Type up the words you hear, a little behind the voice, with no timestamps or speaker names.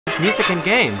music in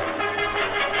game.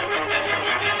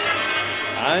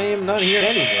 I am not hearing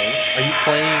anything. Are you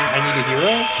playing I Need a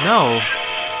Hero? No.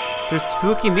 There's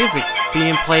spooky music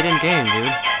being played in game,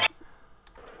 dude.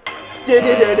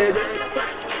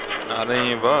 Not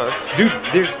any of us. Dude,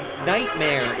 there's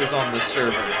Nightmare is on this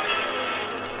server.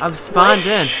 I'm spawned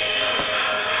in.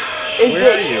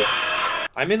 Where are you?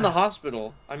 I'm in the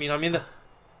hospital. I mean, I'm in the...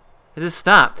 It just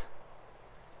stopped.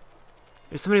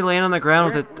 There's somebody laying on the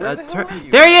ground with Where a the hell are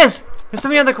you? There he is! There's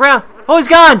somebody on the ground. Oh, he's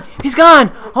gone! He's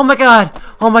gone! Oh my god!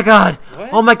 Oh my god!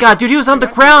 What? Oh my god, dude, he was on the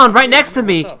ground right next to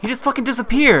me. He just fucking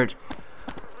disappeared.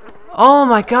 Oh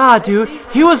my god, dude.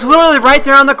 He was literally right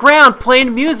there on the ground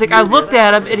playing music. I looked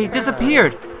at him and he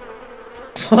disappeared.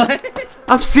 What?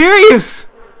 I'm serious!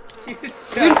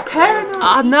 You're paranoid.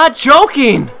 I'm not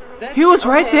joking! He was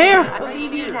right there! I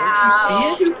believe you Did now.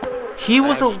 you see it?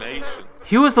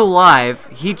 He was alive.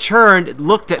 He turned,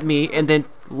 looked at me, and then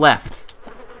left.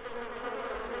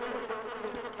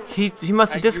 He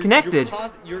must have disconnected.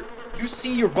 You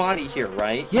see your body here,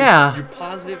 right? Yeah. You're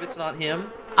positive it's not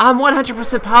him? I'm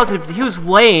 100% positive he was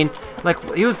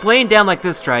laying down like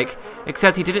this, Strike,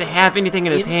 except he didn't have anything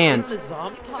in his hands. In the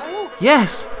zombie pile?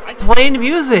 Yes, playing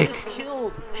music. I just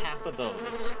killed half of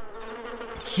those.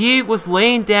 He was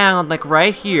laying down like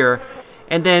right here,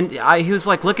 and then he was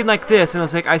like looking like this, and I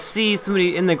was like, I see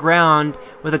somebody in the ground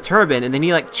with a turban, and then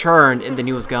he like churned, and then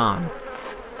he was gone.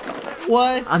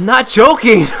 What? I'm not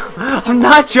joking. I'm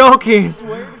not joking. I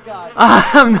swear to God.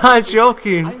 I'm not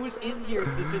joking. I was in here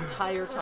this entire time.